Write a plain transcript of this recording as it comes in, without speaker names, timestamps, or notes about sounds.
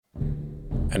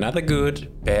Another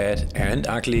good, bad, and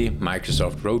ugly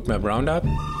Microsoft Roadmap Roundup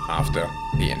after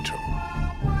the intro.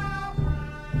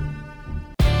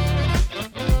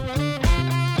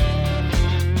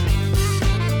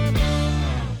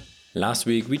 Last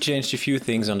week we changed a few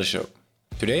things on the show.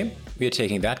 Today we are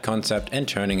taking that concept and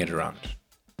turning it around.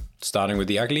 Starting with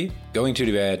the ugly, going to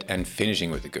the bad, and finishing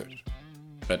with the good.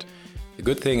 But the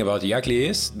good thing about the ugly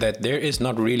is that there is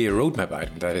not really a roadmap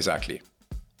item that is ugly.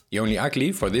 The only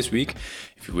ugly for this week,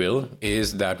 if you will,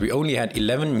 is that we only had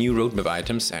 11 new roadmap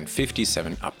items and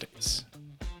 57 updates.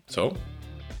 So,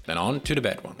 then on to the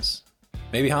bad ones.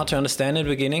 Maybe hard to understand in the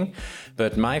beginning,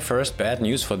 but my first bad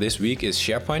news for this week is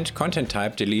SharePoint content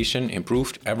type deletion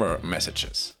improved error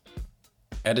messages.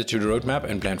 Added to the roadmap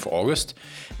and planned for August,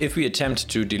 if we attempt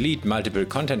to delete multiple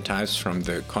content types from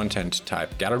the content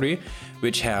type gallery,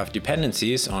 which have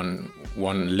dependencies on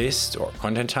one list or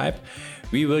content type,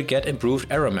 we will get improved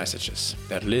error messages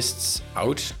that lists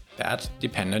out that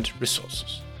dependent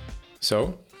resources.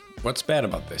 So, what's bad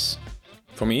about this?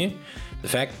 For me, the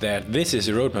fact that this is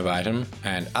a roadmap item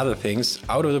and other things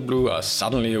out of the blue are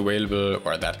suddenly available,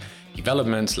 or that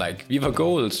developments like Viva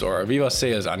Goals or Viva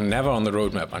Sales are never on the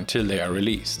roadmap until they are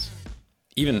released.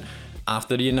 Even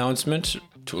after the announcement,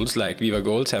 tools like Viva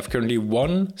Goals have currently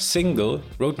one single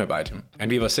roadmap item,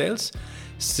 and Viva Sales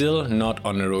still not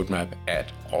on the roadmap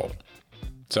at all.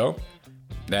 So,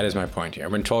 that is my point here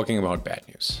when talking about bad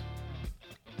news.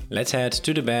 Let's head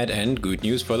to the bad and good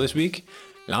news for this week.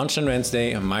 Launched on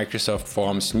Wednesday, Microsoft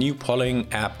Forms' new polling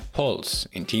app Pulse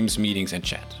in Teams meetings and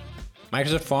chat.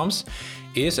 Microsoft Forms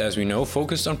is, as we know,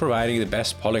 focused on providing the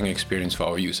best polling experience for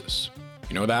our users.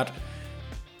 You know that?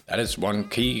 That is one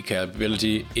key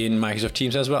capability in Microsoft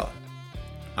Teams as well.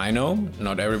 I know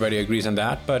not everybody agrees on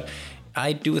that, but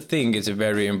I do think it's a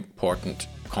very important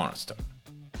cornerstone.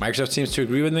 Microsoft seems to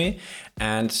agree with me,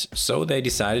 and so they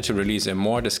decided to release a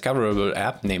more discoverable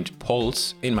app named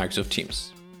Pulse in Microsoft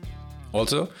Teams.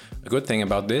 Also, a good thing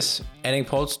about this, adding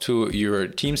Pulse to your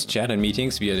Teams chat and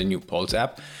meetings via the new Pulse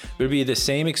app will be the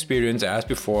same experience as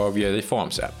before via the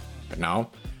Forms app, but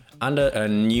now under a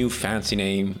new fancy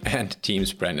name and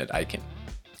Teams branded icon.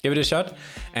 Give it a shot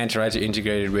and try to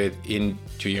integrate it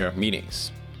into your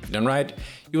meetings. If done right,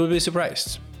 you will be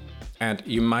surprised. And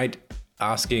you might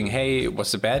asking, hey,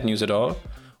 what's the bad news at all?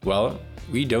 Well,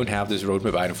 we don't have this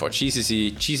roadmap item for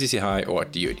GCC, GCC High, or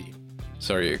DoD.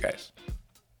 Sorry, you guys.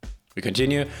 We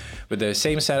continue with the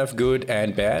same set of good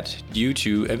and bad due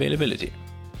to availability.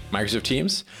 Microsoft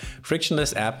Teams,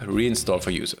 frictionless app reinstalled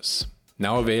for users.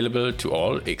 Now available to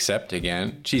all except,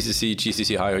 again, GCC,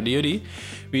 GCC High, or DoD.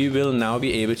 We will now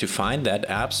be able to find that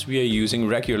apps we are using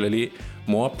regularly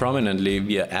more prominently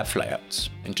via app flyouts,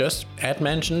 and just add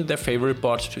mention their favorite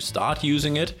bot to start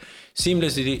using it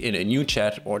seamlessly in a new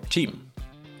chat or team.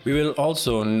 We will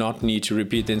also not need to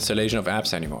repeat the installation of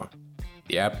apps anymore.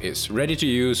 The app is ready to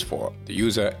use for the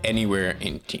user anywhere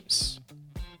in Teams.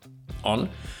 On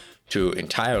to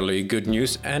entirely good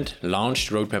news and launched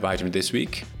roadmap item this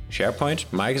week, SharePoint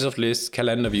Microsoft Lists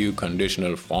Calendar View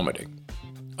Conditional Formatting.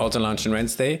 Also launched on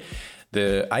Wednesday,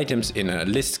 the items in a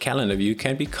list calendar view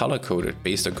can be color-coded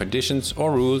based on conditions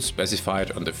or rules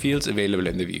specified on the fields available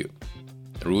in the view.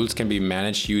 The rules can be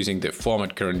managed using the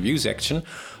Format Current View section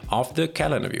of the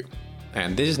calendar view.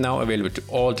 And this is now available to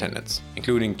all tenants,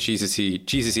 including GCC,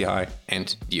 GCC High,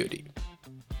 and DoD.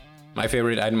 My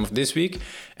favorite item of this week,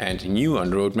 and new on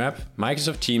the roadmap,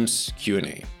 Microsoft Teams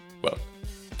Q&A. Well,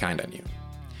 kinda new.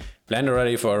 Planned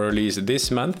already for a release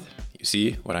this month. You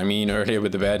see what I mean earlier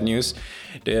with the bad news?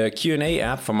 The Q&A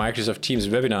app for Microsoft Teams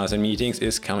webinars and meetings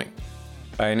is coming.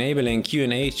 By enabling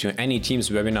Q&A to any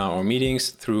Teams webinar or meetings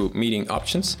through meeting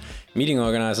options, meeting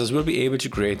organizers will be able to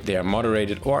create their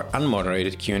moderated or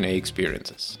unmoderated Q&A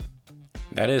experiences.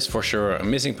 That is for sure a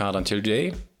missing part until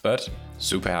today, but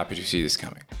super happy to see this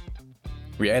coming.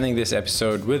 We're ending this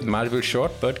episode with multiple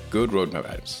short but good roadmap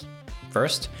items.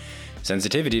 First,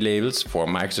 sensitivity labels for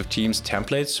Microsoft Teams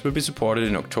templates will be supported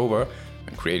in October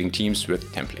when creating teams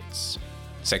with templates.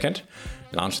 Second,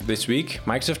 launched this week,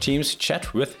 Microsoft Teams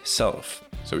Chat with Self,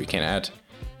 so we can add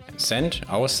and send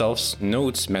ourselves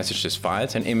notes, messages,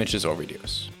 files, and images or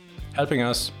videos, helping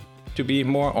us to be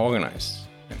more organized.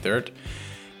 And third,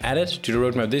 added to the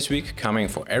roadmap this week, coming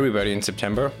for everybody in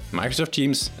September, Microsoft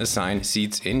Teams Assign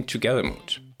Seats in Together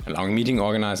mode, allowing meeting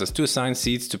organizers to assign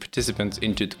seats to participants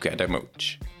into Together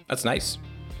mode. That's nice.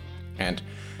 And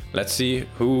let's see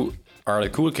who are the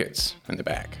cool kids in the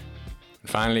back. And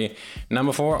finally,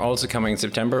 number 4, also coming in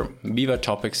September, Viva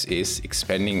Topics is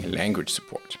expanding language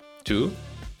support to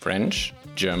French,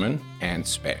 German, and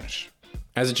Spanish.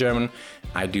 As a German,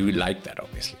 I do like that,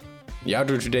 obviously. The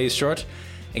outro today is short.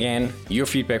 Again, your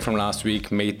feedback from last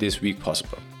week made this week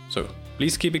possible. So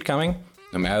please keep it coming,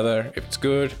 no matter if it's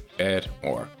good, bad,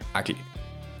 or ugly.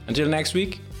 Until next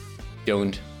week,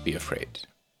 don't be afraid.